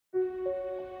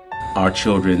our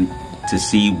children to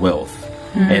see wealth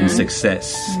and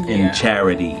success and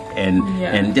charity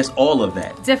and just all of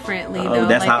that differently. Though.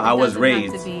 That's like, how I was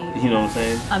raised. To be you know what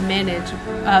I'm saying?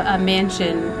 a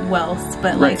mansion wealth,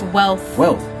 but like wealth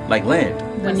like land.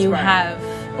 When you have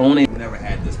only. I've never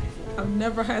had this before. I've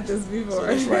never had this before. So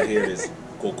this right here is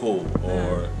cocoa,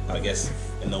 or I guess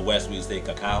in the West we say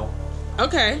cacao.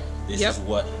 Okay. This is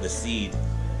what the seed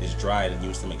is dried and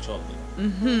used to make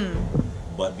chocolate.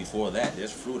 But before that,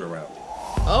 there's fruit around it.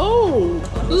 Oh,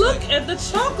 look at the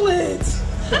chocolate.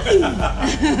 Hey.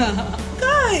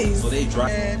 Guys. So they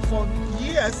dry. And for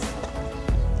years,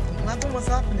 nothing was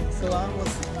happening. So I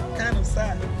was kind of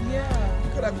sad. Yeah. I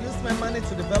could have used my money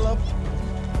to develop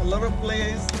a little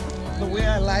place the way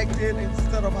I liked it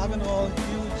instead of having all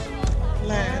huge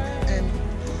land and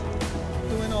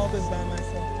doing all this by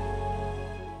myself.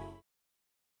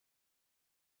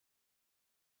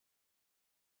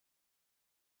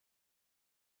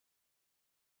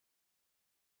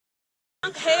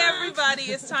 Hey everybody,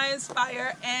 it's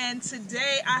Tyinspire, and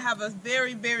today I have a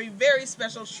very, very, very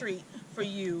special treat for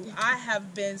you. I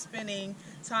have been spending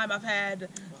time, I've had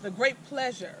the great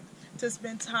pleasure to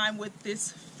spend time with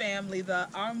this family, the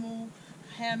Armooh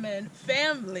Hammond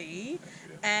family,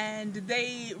 and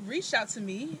they reached out to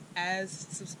me as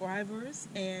subscribers,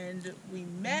 and we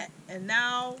met, and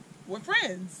now we're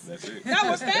friends. That's it.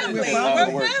 Now we're family.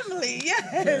 We're family.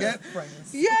 Yes. Get friends.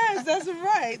 Yes, that's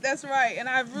right. That's right. And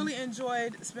I've really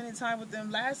enjoyed spending time with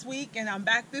them last week, and I'm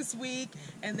back this week,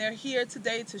 and they're here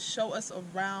today to show us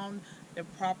around their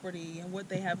property and what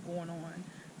they have going on.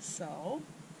 So,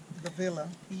 the villa.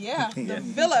 Yeah, the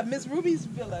villa, Miss Ruby's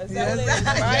villa. Is that Yes. what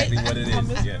it is, right? Exactly what it is.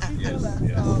 Miss Yes, Ruby's yes, villa.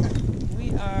 yes. So we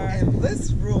are. And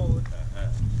this road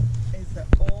is the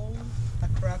old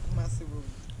Accra Kumasi road.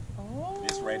 Oh,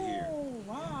 This right here.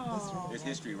 Wow. There's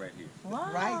history right here.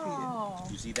 Wow. Right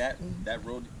here. You see that? That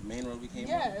road, main road we came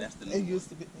Yes. on? That's the new It one. used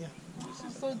to be, yeah.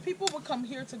 So people would come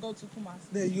here to go to Kumasi.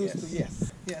 They used to,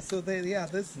 yes. Yeah, so they,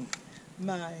 this,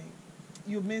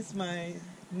 you miss my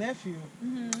nephew.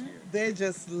 They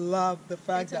just love the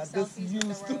fact that this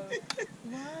used to be,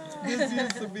 Wow. this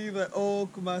used to be the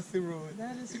old Kumasi road.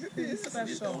 That is pretty This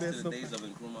special. goes to the days of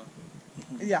Nkrumah.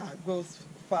 Yeah, it goes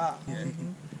far.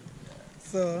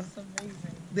 So It's amazing.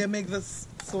 they make this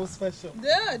so special.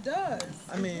 Yeah, it does.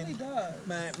 I It mean, really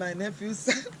does. my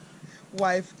nephew's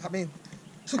wife,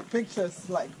 took pictures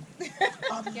like,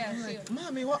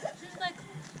 Mommy, what? she's like,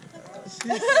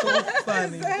 She's so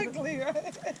funny. Exactly,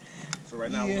 right? So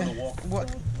right now we're going to walk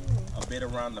What? a bit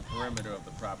around the perimeter of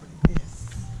the property. Yes,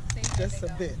 just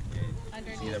a bit.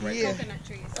 See that right Yeah. there? coconut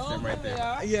trees. That's them right There they there.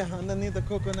 are. Yeah, underneath the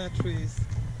coconut trees.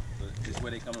 So this is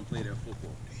where they come and play their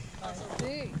football. I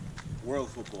see. World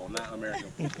football, not American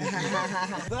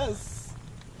football. Thus,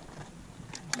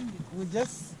 we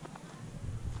just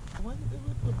when did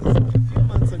we put this? A few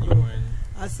months ago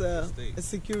as a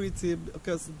security,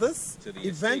 because this To the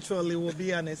eventually will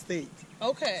be an estate.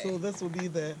 Okay. So this will be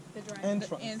the the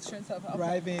entrance. entrance of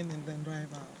Drive in and then drive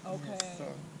out. Okay. Yes,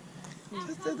 so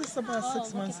this did this about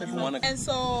 6 months You ago. want to And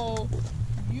so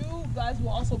you guys will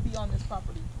also be on this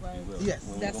property, right? Yes.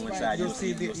 When we That's go right. inside, You'll you'll see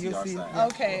see, the- you'll you'll see see- our side. yeah.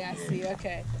 Okay, I see.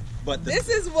 Okay. But the, This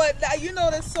is what, you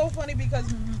know, that's so funny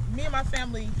because me and my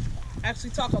family actually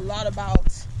talk a lot about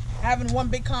having one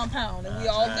big compound and we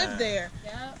all live there.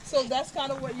 Yeah. So that's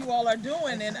kind of what you all are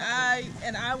doing, and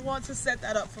I want to set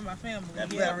that up for my family.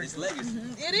 that Yeah. is legacy.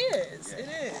 It is. It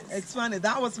is. It's funny.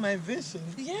 That was my vision.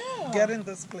 Yeah. Getting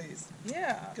this place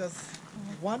Yeah. because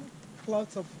one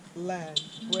plot of land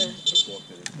where Let's walk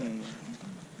to this side.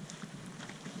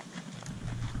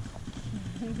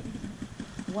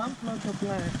 one plot of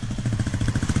land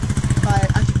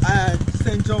by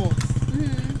St. John's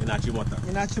In Achimota.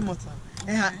 in Achimota.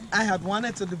 And I had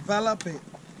wanted to develop it.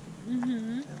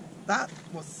 That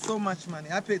was so much money.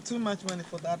 I paid too much money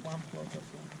for that one plot of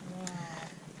land.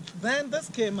 Then this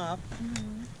came up.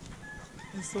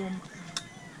 And so,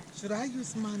 should I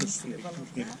use money to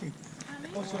develop that?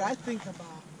 Or should I think about,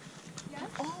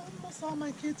 almost all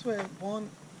my kids were born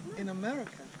in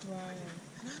America. Right.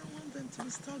 And I don't want them to be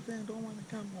stuck there and don't want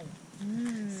to come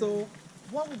home. So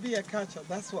what would be a catch-up?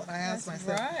 That's what I asked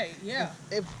myself. Right. Yeah.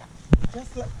 If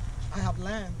just like I have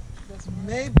land, That's right.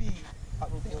 maybe I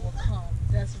will They go. will come.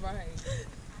 That's right.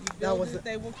 You build was it, it.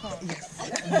 they will come.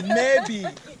 Yes, maybe.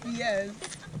 Yes.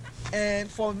 And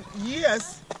for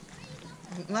years,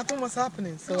 nothing was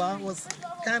happening. So I was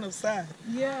kind of sad.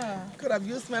 Yeah. Could have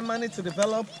used my money to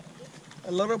develop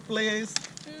a little place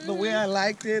the way I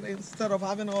liked it instead of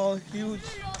having all huge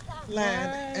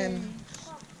land and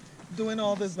doing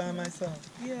all this by myself.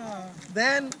 Yeah.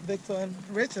 Then Victor and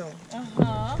Rachel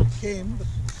Uh-huh. came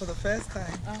for the first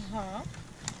time. Uh-huh.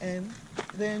 And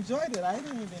they enjoyed it. I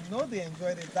didn't even know they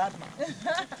enjoyed it that much.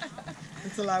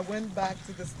 Until I went back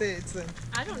to the States. And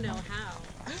I don't know how.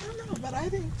 I don't know, but I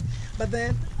didn't. But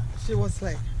then she was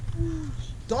like,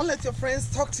 don't let your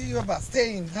friends talk to you about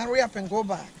staying. Hurry up and go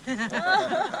back.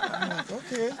 I'm like,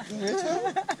 okay,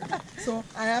 Rachel. So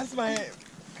I asked my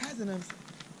cousin, I said,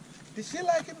 did she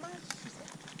like it much? She said,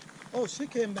 oh, she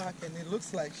came back and it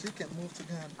looks like she can move to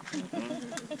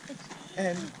Ghana.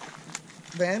 And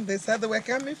then they said they were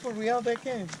coming for real, they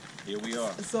came. Here we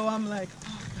are. So I'm like,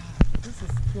 oh God, this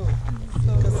is good.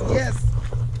 Because yes,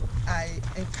 I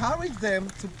encourage them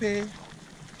to pay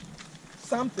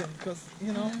something because,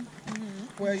 you know,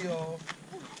 where your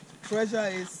treasure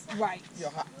is, Right. your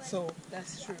heart. So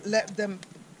That's true. let them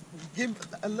give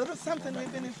a little something,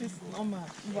 even if it's not much.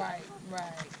 Right.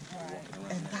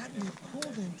 And that will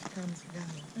pull them to come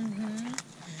together.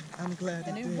 I'm glad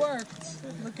And it it did. worked.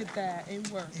 Look at that. It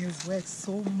worked. It worked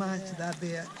so much that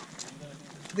they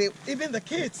even the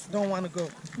kids don't want to go.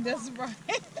 That's right.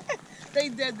 They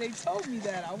did. They told me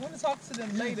that. I want to talk to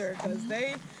them later because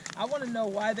I want to know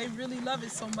why they really love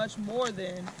it so much more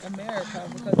than America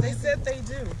because they said they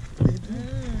do. They do.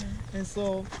 And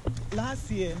so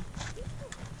last year,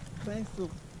 thanks to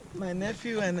my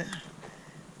nephew and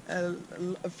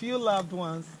a few loved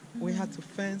ones, we had to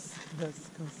fence this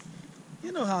because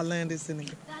you know how land is in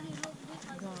Ghana.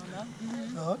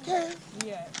 Okay.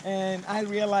 Yeah. And I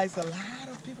realized a lot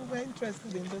of people were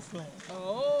interested in this land.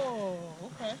 Oh,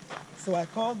 okay. So I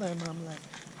called them. I'm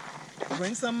like,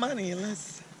 bring some money.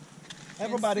 Let's.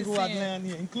 Everybody who had land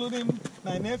here, including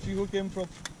my nephew who came from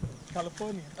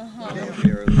California.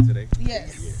 Here early today.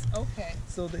 Yes. Okay.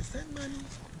 So they sent money.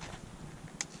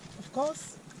 Of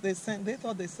course, they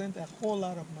thought they sent a whole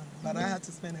lot of money, but I had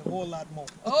to spend a whole lot more.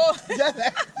 Oh.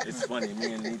 It's funny.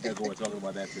 Me and Nika were talking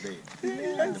about that today.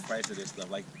 Like the price of this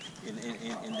stuff. Like in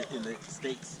the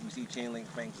States, you see chain link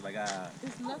banks like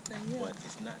It's nothing. Yeah. but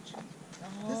it's not cheap.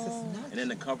 This is not. And then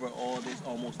to cover all this,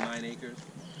 almost 9 acres.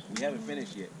 We haven't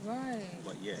finished yet, Right.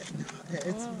 but yeah.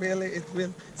 It's really.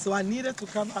 So I needed to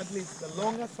come at least the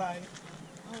longer side,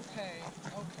 Okay.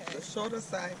 Okay. the shorter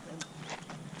side, and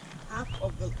half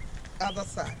of the other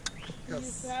side. You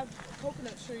have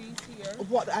coconut trees here.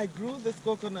 What I grew this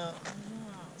coconut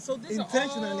So these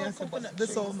intentionally. are all I said, coconut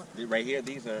this trees. all. Right here,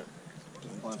 these are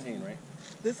plantain, right?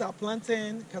 These are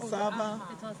plantain, cassava,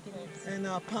 and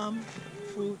palm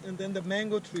fruit, and then the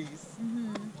mango trees.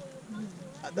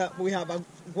 That we have a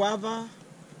guava,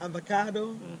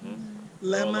 avocado,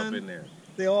 lemon. All up in there.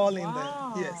 They're all in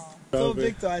Wow. there. Yes. So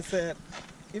Victor, I said,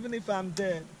 even if I'm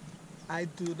dead, I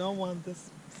do not want this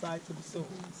side to be sold.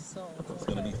 So It's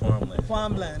gonna be farmland.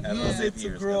 Farmland. As I Use live it here,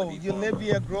 to it's grow. gonna be You live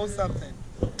here, grow something.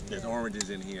 There's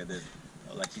oranges in here. There's,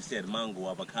 like you said, mango,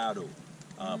 avocado,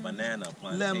 banana,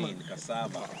 plantain, Lemon.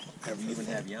 cassava. We even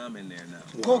have yam in there now.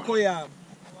 Cocoa yam.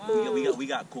 We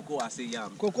got cocoa, I see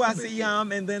yam. Cocoa I see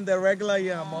yam, and then the regular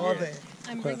yam all there.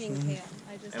 I'm bringing kale.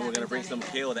 I just And we're gonna haven't bring done some it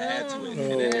yet. kale to add to it,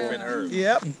 and then different herbs.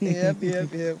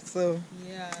 Yep. So,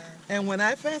 yeah. and when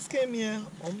I first came here,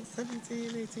 almost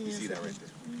 17, 18 You years see that ago, right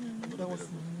there? there was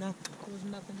nothing. There was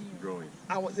nothing here. Growing.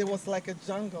 It was like a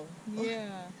jungle. Yeah.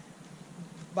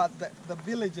 But the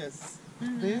villagers,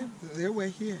 they were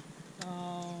here.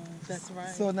 Oh, that's right.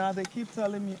 So now they keep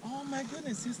telling me, oh my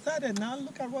goodness, you started. Now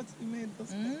look at what you made.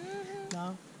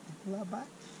 Now, people are back.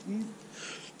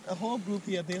 A whole group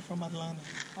here, they're from Atlanta.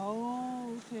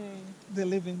 Oh, okay. They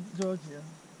live in Georgia.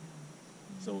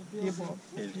 So People.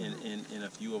 in a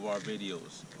few of our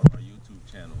videos on our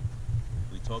YouTube channel,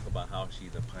 we talk about how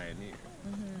she's a pioneer.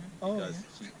 Oh, Because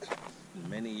yeah. she,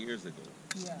 many years ago,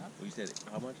 Yeah. you said,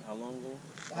 how long ago?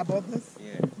 I bought this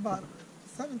Yeah, about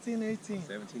 17, 18.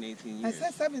 17, 18 I years.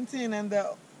 said 17, and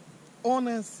the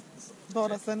owner's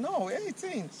daughter said, no,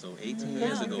 18. So 18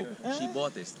 years ago, she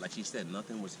bought this. Like she said,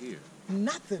 nothing was here.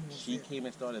 Nothing was She here. came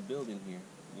and started building here.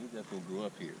 Nita grew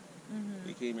up here.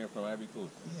 We came here from Ivory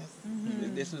Coast. Yes.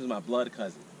 This was my blood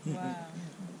cousin, Wow.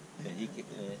 and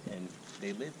and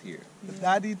they lived here. The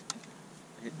daddy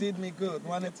did me good,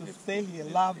 wanted to stay here,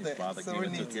 loved His it. father came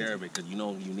and took care of it because you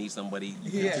know you need somebody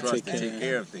you Yeah. can trust to take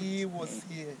care of things. He was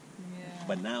here. Yeah.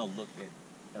 But now look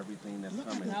at everything that's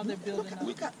coming. Now they're building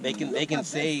up. They can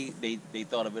say they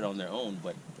thought of it on their own,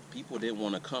 but people didn't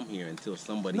want to come here until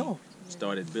somebody No.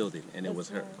 started building, and it was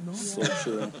her. No. So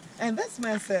true. And this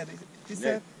man said it. He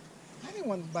said, I didn't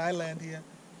want to buy land here.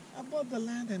 I bought the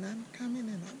land and I'm coming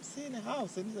and I'm seeing a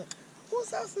house. And he said, whose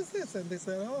house is this? And they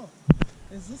said, oh,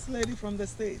 it's this lady from the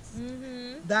States.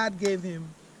 That gave him.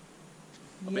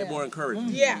 A bit more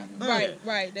encouragement. Yeah, right.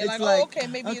 They're It's like, like, oh, okay,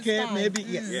 maybe it's fine. maybe,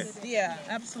 yes. Yeah,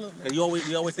 absolutely. And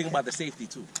we always think about the safety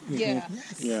too. Yeah.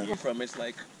 Yes. Yeah. Where from it's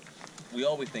like we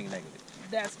always think negative.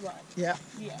 That's right. Yeah.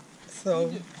 Yeah.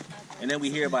 So, And then we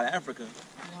hear about Africa.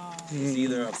 Wow. It's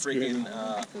either a freaking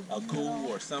a coup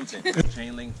or something.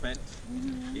 Chain link fence.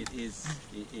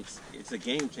 It's a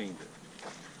game changer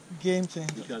game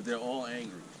changer. because they're all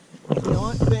angry. You know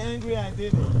what? They're angry I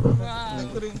did it. Wow. I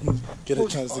couldn't Get a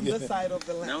push chance to on get this it. side of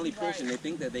the land. Not only pushing, they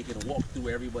think that they can walk through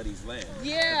everybody's land.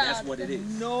 Yeah. That's what it is.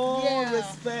 No Yeah.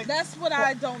 respect. That's what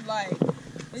I don't like.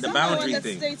 The boundary in the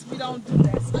thing. States, we don't do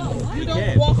that stuff. We don't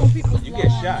can. walk on people's You lawns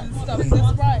get shot. and stuff.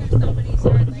 That's right. Somebody's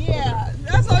yard, like, Yeah,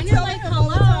 that's what I'm And you're telling like, him all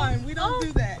the hello? time. We don't Oh.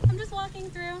 do that. I'm just walking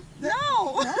through. No.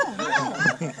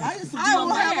 I used to be I on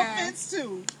will have my a fence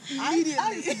too. I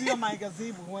used to be on my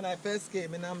gazebo when I first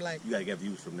came, and I'm like, You gotta get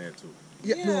views from there too.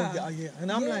 yeah.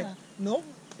 And I'm Yeah. like, no,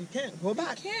 you can't. Go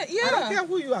back. Can't. I don't Yeah. care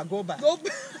who you are. Go back. Go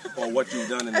Or what you've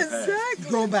done in the past.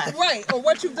 exactly. Go back. Right, or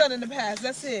what you've done in the past.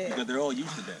 That's it. Because they're all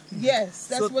used to that. Yes,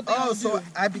 that's what they all so do.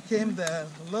 I became the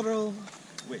little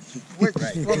Which? witch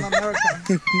Right. from America.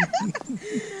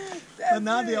 So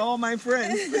now they're all my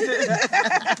friends.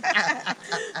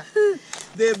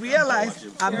 They realize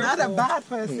I'm not a bad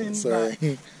person, Sorry.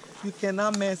 but you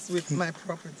cannot mess with my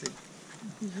property.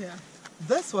 Yeah.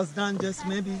 This was done just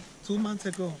maybe 2 months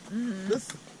ago. This,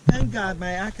 thank God,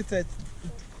 my architect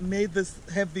made this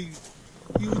heavy,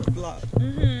 huge block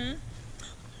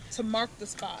To mark the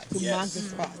spot. to Yes. mark the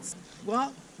spots.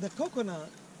 Well, the coconut,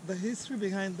 the history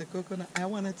behind the coconut, I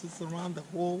wanted to surround the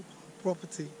whole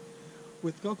property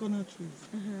with coconut trees,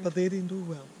 but they didn't do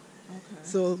well. Okay.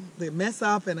 So they mess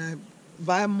up, and I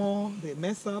buy more. They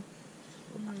mess up.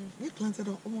 We planted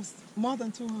almost more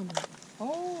than 200.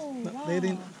 Oh, But wow. they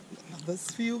didn't. This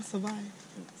few survived.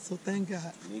 So thank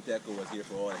God. Niteko was here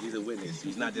for all that. He's a witness.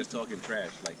 He's not just talking trash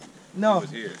like No, he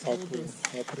was here. I'll put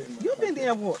it in my you've been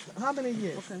there what? How many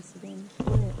years? 6, 7 years.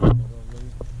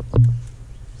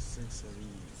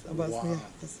 About Wow.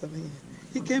 7 years.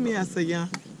 He came here as a young,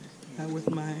 with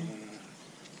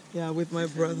my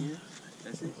brother.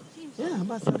 That's it. Yeah,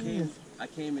 about 7 years. I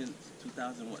came in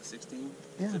 2016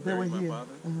 Yeah, to they were bury my here.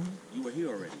 father. You were here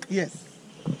already. Yes.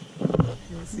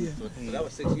 Yes, yeah. So that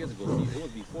was 6 years ago. See, it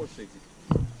was before 6 years.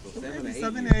 So 7 or 8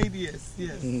 7 years. or 8 years.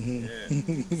 Yes.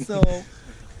 Yeah. So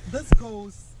this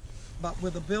goes, but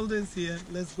with the buildings here,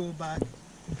 let's go back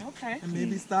Okay. and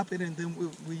maybe stop it, and then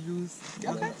we use.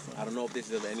 Okay. I don't know if this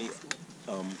is of any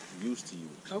use to you,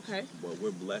 Okay. but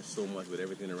we're blessed so much with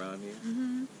everything around here.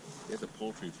 There's a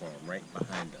poultry farm right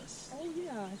behind us, Oh,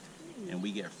 yeah. I see. and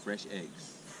we get fresh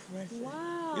eggs.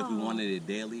 Wow. If we wanted it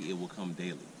daily, it will come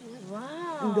daily,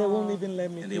 Wow. And they won't even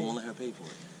let me. and they pay. won't let her pay for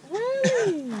it.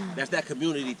 Really? That's that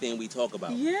community thing we talk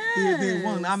about. Yeah. They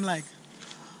won't. I'm like,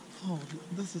 oh,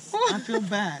 this is. I feel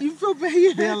bad. You feel bad?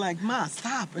 Yeah. They're like, Ma,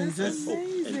 stop and just.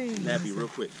 amazing. And Nappy, real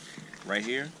quick, right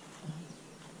here.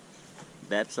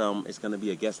 That's it's gonna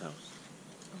be a guest house.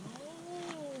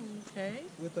 Okay.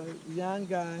 With a young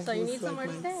guy. So you who's need somewhere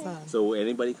like to my stay. son. So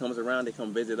anybody comes around, they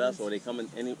come visit us, or they come in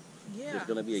any. Yeah. There's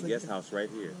gonna be a guest house right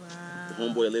here. The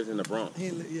Wow. homeboy lives in the Bronx.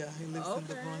 He lives in the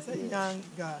Bronx. A young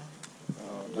guy.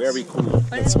 Very cool.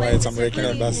 That's why it's American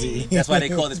Embassy. That's why they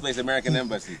call this place American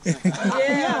Embassy.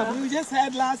 Yeah, we just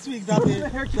had last week that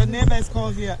the neighbors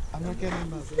called here American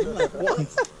Embassy. We're like, what?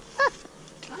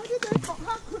 How did they call?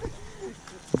 How could they?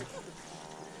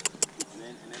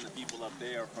 And then the people up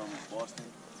there are from Boston.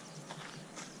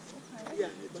 Yeah,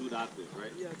 The 2 doctors,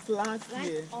 right? yes, last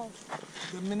year, Oh,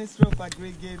 the Ministry of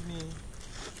Agri gave me,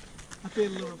 I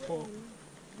paid a little for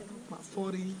about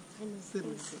 40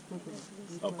 cities.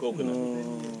 Of coconut.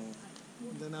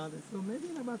 Then now so maybe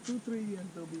in about 2-3 years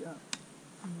they'll be up.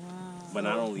 But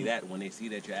not only that, when they see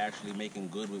that you're actually making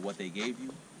good with what they gave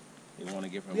you, they want to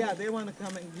give from Yeah, more. they want to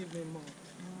come and give me more.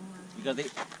 Because they,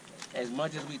 as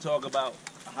much as we talk about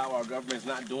how our government's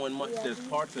not doing much, there's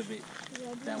parts of it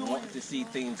that want to see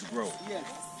things grow. Yes.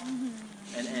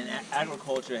 And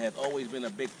agriculture has always been a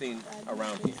big thing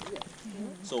around here.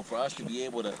 So for us to be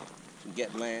able to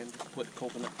get land, put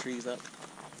coconut trees up,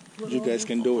 You guys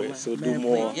can do it, so do man,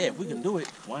 more. yeah, if we can do it,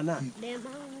 why not?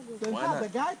 So in Why fact, not? the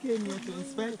guy came here to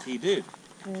inspect, He did.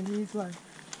 and he's like,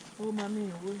 "Oh, mommy,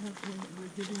 we're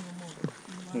giving you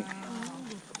more."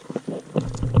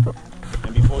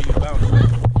 And before you bounce,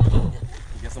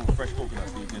 get some fresh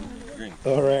coconuts so you can drink.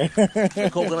 All right. The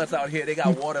coconuts out here, they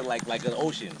got water like an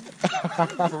ocean.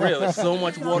 For real, there's so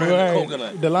much water in the Right.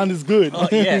 coconut. The land is good. Oh,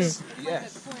 yes,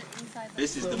 yes.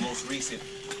 This is the most recent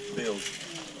build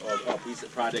or piece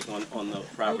of project on the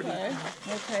property. Okay.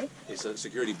 Okay. It's a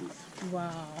security booth.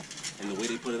 Wow. And the way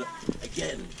they put it up,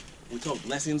 again, we talk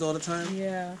blessings all the time.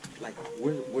 Yeah. Like,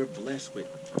 we're blessed with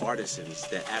artisans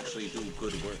that actually do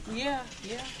good work. Yeah.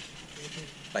 Yeah.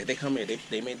 Like they come here,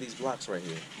 they made these blocks right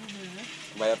here.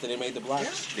 Right after they made the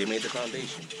blocks, they made the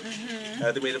foundation.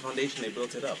 After they made the foundation, they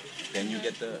built it up. Then you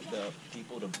get the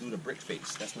people to do the brick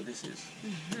face. That's what this is. You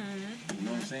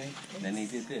know what I'm saying? And then they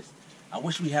did this. I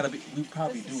wish we had we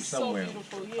probably do somewhere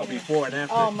beautiful, before and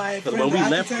after. Oh, my Because friend, when we the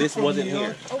left, architect this from wasn't New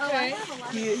here. York,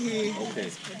 Okay.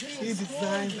 He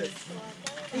designed it.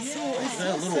 It's so It's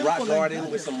a little rock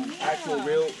garden with some actual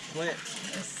real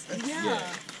plants. Yeah.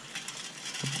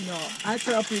 No, I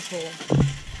tell people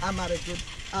I'm at a good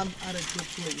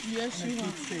place. Yes, in a you good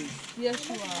are. state. Yes,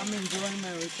 you are. I'm enjoying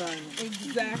my retirement.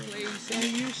 Exactly. And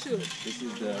you should. This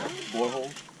is the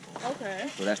borehole. Okay.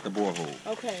 So that's the borehole.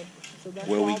 Okay. So that's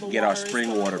Where we all the get our water is spring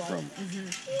coming water from.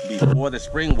 from. Before the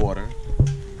spring water,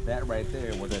 that right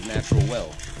there was a natural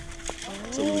well.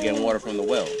 So we were getting water from the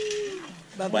well.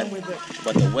 But But, then with the,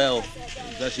 but the well,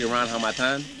 does you around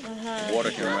Hamatan,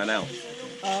 water can run out.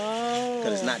 Oh.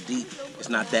 Because it's not deep. It's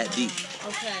not that deep.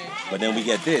 Okay. But then we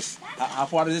get this. How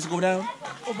far does this go down?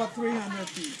 over 300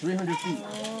 feet. 300 feet.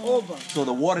 Over. So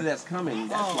the water that's coming,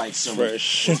 that's like some,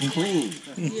 Fresh. it's clean.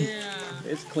 Yeah.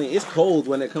 It's clean. It's cold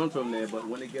when it comes from there, but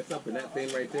when it gets up in that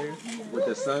thing right there with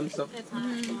the sun,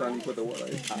 sometimes you put the water.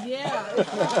 It's hot. Yeah.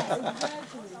 Exactly.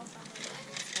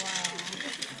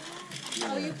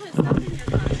 Oh, you put stuff in your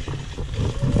car.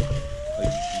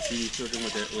 Like, you see these children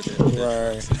with the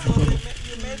Right. So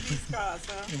you made these cars,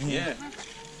 huh? yeah.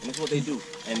 And that's what they do.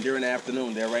 And during the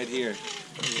afternoon, they're right here.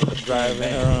 Driving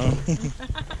around.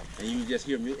 And you just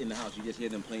hear in the house, you just hear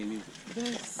them playing music.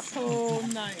 That's so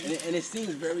nice. And it seems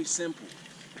very simple.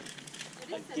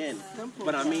 Again,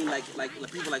 but I mean, like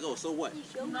people like, oh, so what?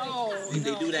 No.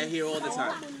 They do that here all the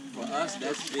time. For us,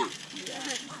 that's big.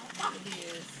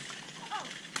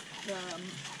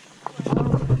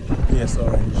 Yes,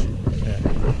 orange.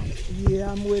 Yeah.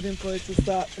 Yeah, I'm waiting for it to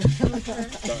start.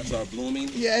 Start blooming,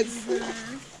 Yes.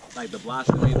 like the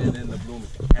blossoming and then the blooming.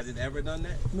 Has it ever done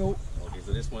that? Nope. Okay,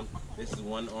 so this is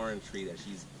one orange tree that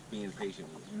she's being patient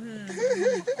with.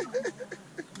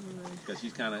 Because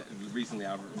she's kind of, recently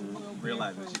I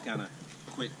realized that she's kind of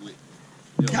quick with,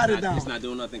 Cut it down. It's not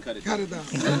doing nothing, cut it Cut down. it down.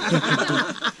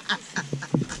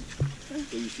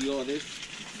 So you see all this?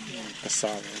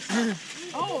 Cassava.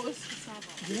 Oh, it's cassava.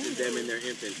 This is them in their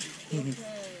infancy.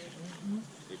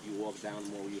 If you walk down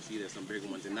more, you'll see there's some bigger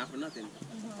ones. And not for nothing,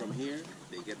 from here,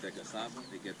 they get their cassava,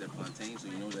 they get their plantain, so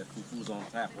you know that fufu's on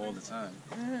tap all the time.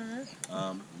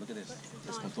 Look at this.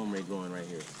 This contumre growing right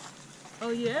here. Oh,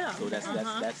 yeah. So that's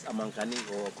a mancani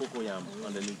or a cocoyam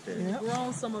underneath there. Yeah.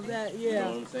 Grown some of that, You know yeah.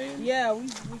 what I'm saying? Yeah, we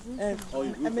And, Oh,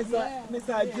 you and Mr.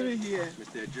 Ajiri here,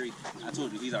 Mr. Ajiri, I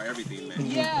told you, he's our everything, man.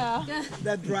 yeah.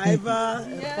 the driver,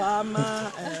 Yeah.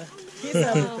 farmer, he's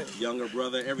everything. Younger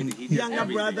brother, everything. He does Younger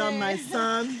everything. brother, my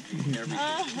son.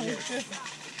 Everything.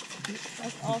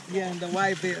 That's awesome. Yeah, and the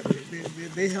wife,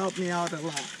 they help me out a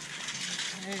lot.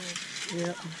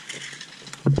 Yeah.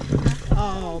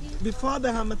 Before the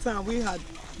Hamatan, we had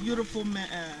beautiful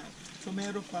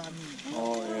tomato farming.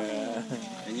 Oh, yeah.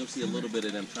 And you'll see a little bit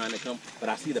of them trying to come, but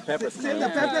I see the peppers See, coming. the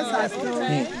peppers are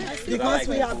still, because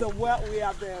we that. have the well, we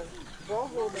have the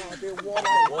borehole now, they water.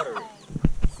 Water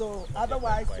it. So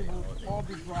otherwise it will all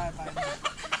be dry by now.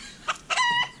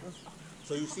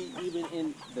 So you see, even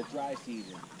in the dry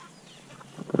season,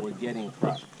 we're getting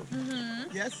crop.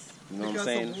 Yes, You know what I'm because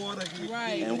saying? of water here.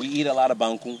 Right. And we eat a lot of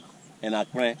bangkung and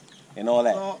akren and all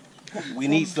that. So, We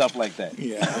need stuff like that.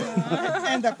 Yeah.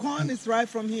 and the corn is right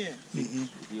from here. The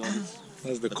only-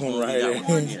 That's the the corn corn we right got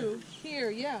there. one here. Here,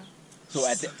 yeah. So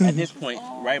at this point,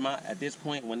 right, Ma? At this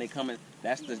point, when they come in,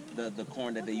 that's the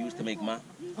corn that they used to make ma.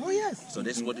 Oh yes, So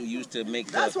this is what they used to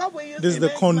make that's the what we used This is to the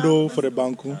make condo now. for the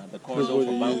banku. the corn for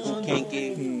bangkung,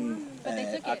 kenke, But they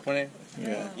took it. akren.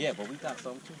 Yeah. Yeah, but we got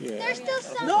some too. Yeah. There's still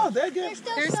some. No, they get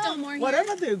There's still more here.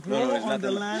 whatever they grow No, there's on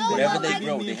the nothing. land. Whatever no, they like-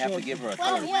 grow, they have to give her a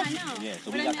Well, third. yeah, I know. Yeah, so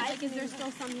But we I got. mean, like, is there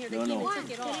still some here? They No, came no. and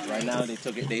took it all. Right now they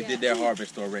took it. They did their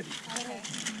harvest already.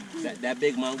 That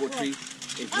big mango tree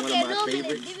is one of Okay, my no, but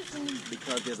favorites give it to me.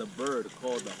 because there's a bird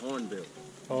called the hornbill.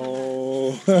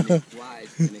 Oh. And it flies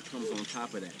and it comes on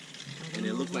top of that. And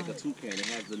it looks like a toucan. It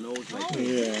has the nose like this.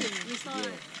 Yeah. You saw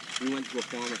it. We went to a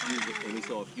farm and we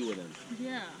saw a few of them.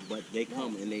 Yeah. But they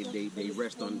come and they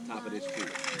rest on top of this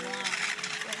tree.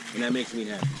 And that makes me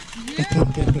happy. Yeah.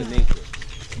 The nature.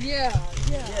 Yeah.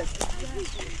 Yeah. Yes.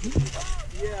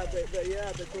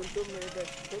 The consumer, the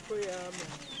cocoyam.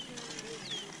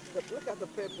 Look at the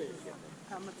pepper.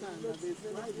 Hamatan, that is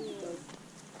right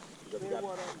because they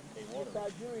water.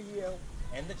 Tajiri here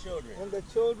And the children. and the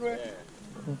children,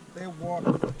 they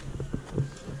water.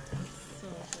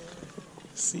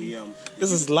 See,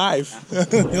 this is live.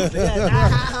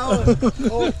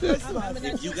 Oh, Christmas.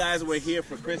 If you guys were here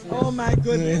for Christmas, Oh my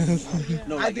goodness.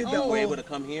 no, like if you were able to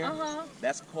come here,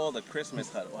 that's called a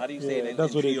Christmas hut. How do you say it in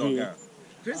that's what they do. York?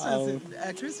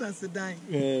 Christmas is dying.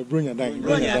 Yeah, bring a dang.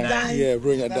 Bring a dang. Yeah,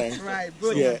 bring a That's dang. right.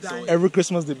 Bring Yeah, a dang. every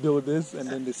Christmas they build this and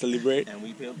then they celebrate. And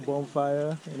we built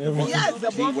Bonfire and everything. Yes,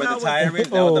 the See where the bonfire was tire is?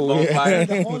 That was the Oh, yeah. bonfire.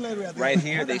 the whole area. Right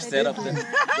here, they set up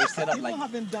like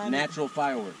haven't done it. natural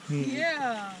fireworks.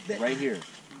 Yeah. Right here.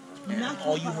 And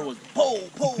all you heard was po,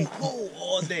 po, po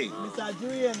all day. Mr.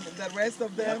 Ajuri and the rest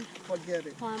of them, forget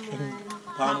it. Palm wine.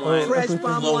 Palm wine. Fresh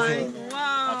palm lotion. wine.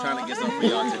 Wow. I'm trying to get some for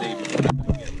y'all today. Before I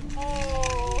forget it.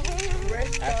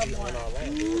 Fresh palm Actually, wine. on our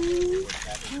land, they were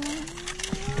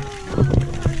happy.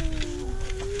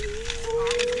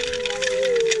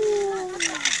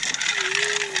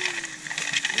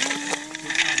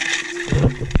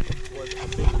 Was a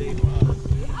big day for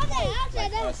us.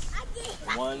 Like us.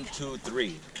 1, 2,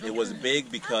 3. It was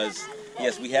big because,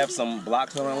 yes, we have some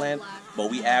blocks on our land, but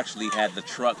we actually had the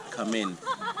truck come in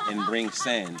and bring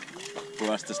sand for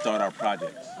us to start our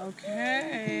projects.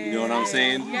 Okay. You know what I'm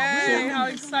saying? Yay, how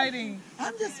exciting.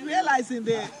 I'm just realizing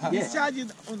that Yeah. he's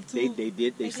charging on two.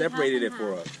 They separated it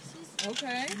for us.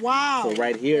 Okay. Wow. So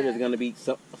right here, there's going to be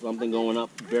something going up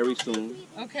very soon.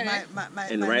 Okay.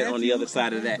 And right on the other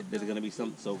side of that, there's going to be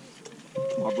some. So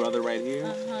my brother right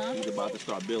here, he's about to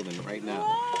start building right now.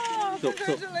 Oh, So-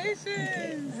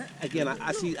 congratulations. Again,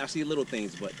 I see little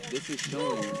things, but this is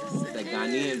showing that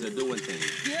Ghanaians are doing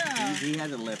things. Yeah. He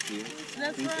hasn't left here.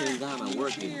 That's He's right. in Ghana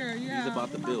working. Here, yeah. He's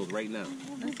about to build right now.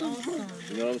 That's awesome.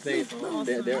 You know what I'm saying?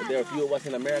 There are a few of us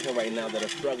in America right now that are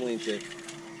struggling to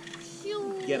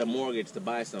get a mortgage to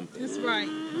buy something, That's right.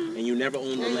 and you never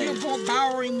own the And land. you're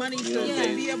borrowing money You know what I'm to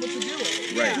saying? be able to do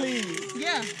it. Right. Please.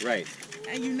 Yeah. Right.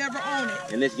 And you never own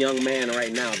it. And this young man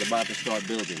right now is about to start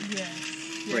building Yeah.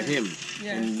 for him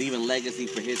Yes. and leaving legacy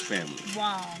for his family.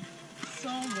 Wow. So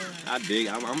good. I dig.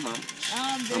 I'm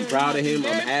very proud of him. I'm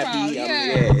very happy. proud.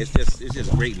 Yeah, it's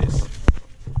just greatness.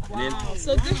 Wow. And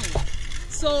then,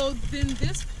 So then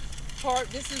this part,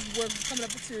 this is where we're coming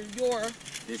up to your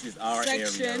this is our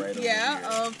section, area right over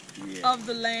here. Yeah. of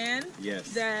the land Yes.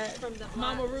 that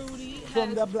Mama Rudy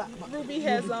From the has, black. Ruby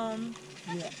has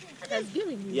Yeah. has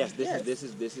given you. Yes,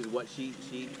 this is what she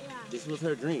this was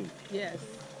her dream. Yes.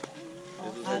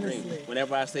 This was her dream. Honestly.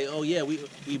 Whenever I say, "Oh yeah,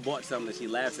 we bought something," she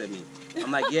laughs at me.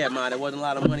 I'm like, "Yeah, ma, there wasn't a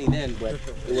lot of money then, but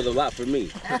it was a lot for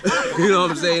me." You know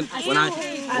what I'm saying? When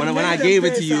I gave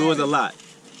it to you, it was a lot.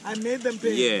 I made them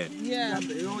pay. Yeah. Yeah.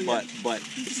 Oh, yeah. But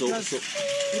so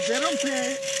If they don't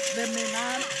pay, they may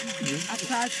not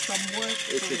attach some work.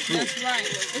 it's the truth. That's right.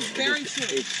 It's very true.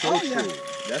 It's so Oh, yeah. true.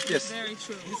 That's just Very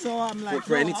true. So I'm like,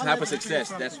 for any no, I'll type let of them pay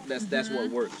success. from- That's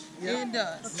what works. Yeah. It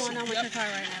does. What's going on with your car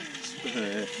right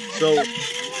now?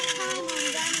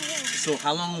 So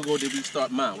how long ago did we start,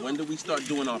 Ma? When did we start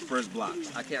doing our first blocks?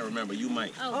 I can't remember. You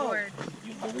might. Oh, Lord.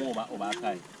 You about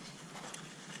time.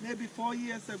 Maybe 4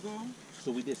 years ago. So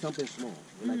we did something small.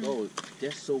 We're like, oh,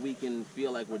 just so we can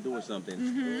feel like we're doing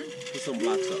something. Put some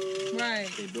blocks up. Right.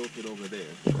 They built it over there.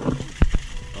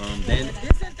 Then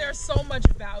Isn't there so much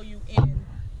value in?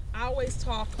 I always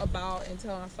talk about and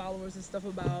tell our followers and stuff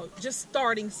about just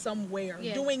starting somewhere,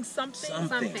 Yeah. doing something.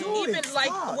 Something. Do Even it, like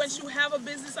start. once you have a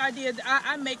business idea,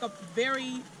 I make a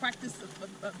very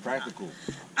practical.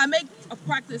 I make a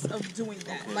practice of doing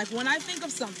that. Like when I think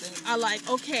of something, I like,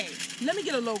 okay, let me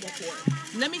get a logo for it.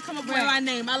 Let me come up with Right. my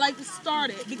name. I like to start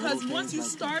it because Little once things you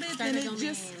like start it, then Start a it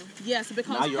just domain. yes, it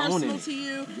becomes Now you're personal owning it. to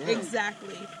you. Yeah.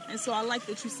 Exactly. And so I like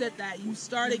that you said that. You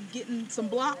started getting some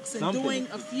blocks and Something. doing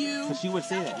a few. So she would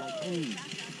say that, like,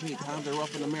 hey, times are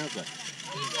rough in America.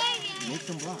 Make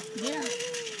some blocks. Yeah.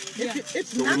 It's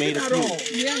So we nothing made a at few. all.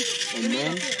 Yeah. And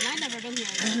then, And I've never been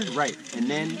here. right, and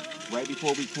then right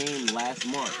before we came last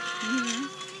March,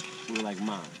 we were like,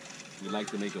 Mom, we'd like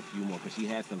to make a few more because she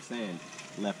had some sand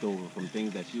left over from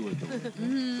things that she was doing.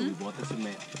 So we bought the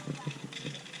cement.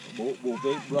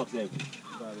 Big blocks there.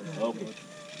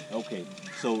 Okay.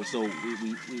 So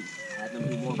we had them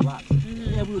do more blocks.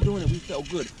 Yeah, we were doing it. We felt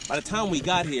good. By the time we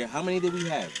got here, how many did we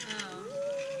have?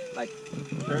 Like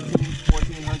 13,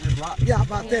 1,400 blocks. Yeah,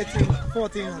 about 13,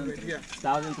 1,400, yeah.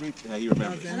 1,003. He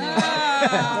remembers.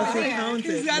 Ah, That's counted.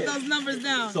 he's got those numbers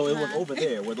down. So it was over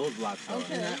there where those blocks are.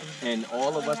 Okay. And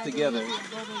all of us together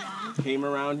came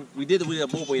around. We did a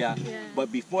boboya,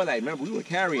 but before that, remember, we were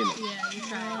carrying it. Yeah, you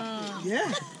tried.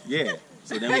 Yeah. Yeah.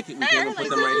 So then we came and put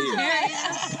them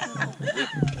right here.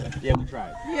 Yeah, we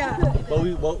tried. Yeah.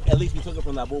 But at least we took it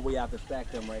from that boboya to stack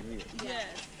them right here. Yes.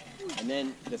 And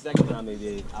then the second time they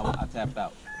did, I tapped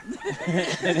out.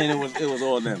 And then it was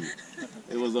all them.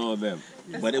 It was all them.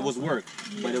 But it was work.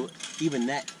 But even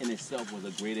that in itself was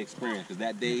a great experience. Because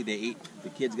that day the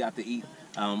kids got to eat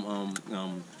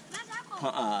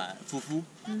fufu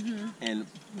and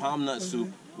palm nut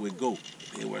soup with goat.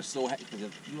 They were so happy because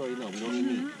you already know we don't eat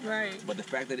meat. Right. But the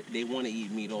fact that they want to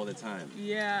eat meat all the time.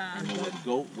 Yeah. And with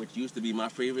goat, which used to be my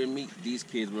favorite meat, these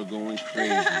kids were going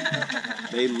crazy.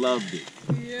 They loved it.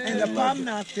 Yeah. And the palm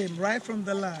nut came right from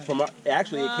the land.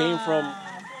 Actually, it came from.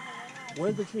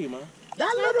 Where's the tree, man?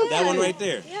 That one right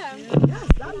there. Yeah. Yes,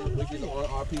 that little Which is on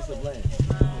our piece of land.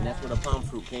 And that's where the palm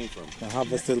fruit came from. I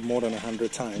harvested more than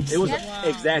 100 times. It was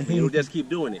exactly. It'll just keep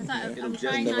doing it. So It'll I'm just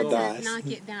trying never not to dies. knock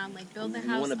it down, like build the We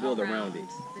house want to build around it.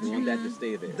 We want that to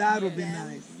stay there. That would be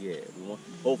nice. Yeah.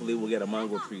 Hopefully we'll get a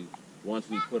mango tree once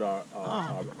we put our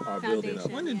building up.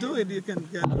 When you do it, you can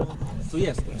get more. So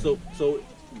yes. So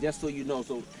just so you know,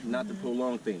 so not to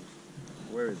prolong things.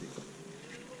 Where is it?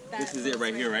 This is it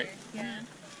right here, right? Yeah.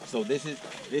 So this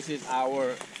is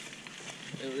our.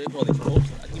 They call this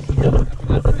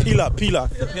Pillar.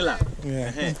 the pillar.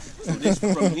 Yeah. So this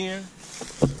from here,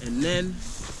 and then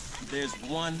there's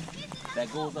one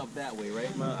that goes up that way, right?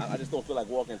 I just don't feel like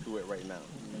walking through it right now.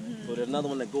 So there's another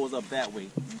one that goes up that way.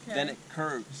 Okay. Then it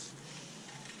curves.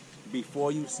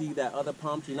 Before you see that other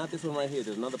palm tree, not this one right here.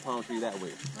 There's another palm tree that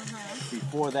way.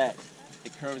 Before that,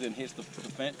 it curves and hits the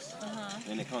fence,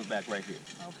 and it comes back right here.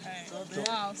 Okay.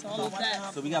 Wow. So all of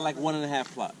that. So we got like 1.5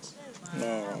 plots,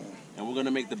 No. and we're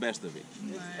gonna make the best of it.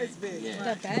 It's big.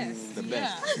 Yeah, The best. the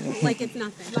best. Like it's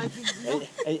nothing.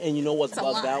 And you know what's a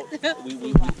bugged lot. out?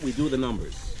 We do the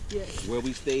numbers. Where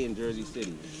we stay in Jersey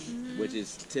City, which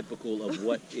is typical of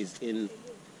what is in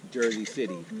Jersey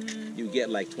City, you get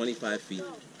like 25 feet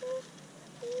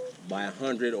by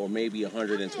 100 or maybe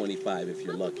 125 if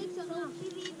you're lucky.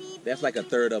 That's like a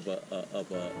third of a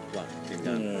block in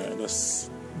Ghana. Yeah,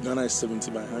 Ghana is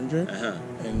 70 by 100. Uh-huh.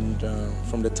 And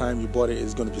from the time you bought it,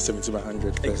 it's going to be 70 by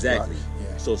 100. first Exactly.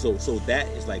 block. Yeah. So that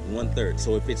is like 1/3.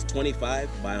 So if it's 25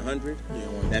 by 100,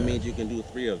 Yeah, that means you can do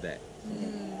 3 of that.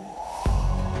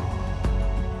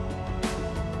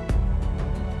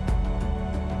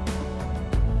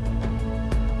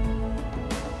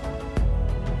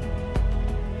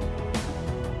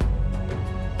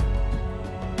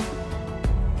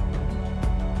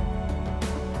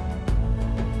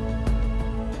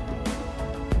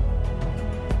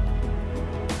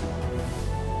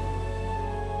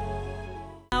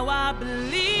 Now I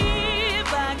believe.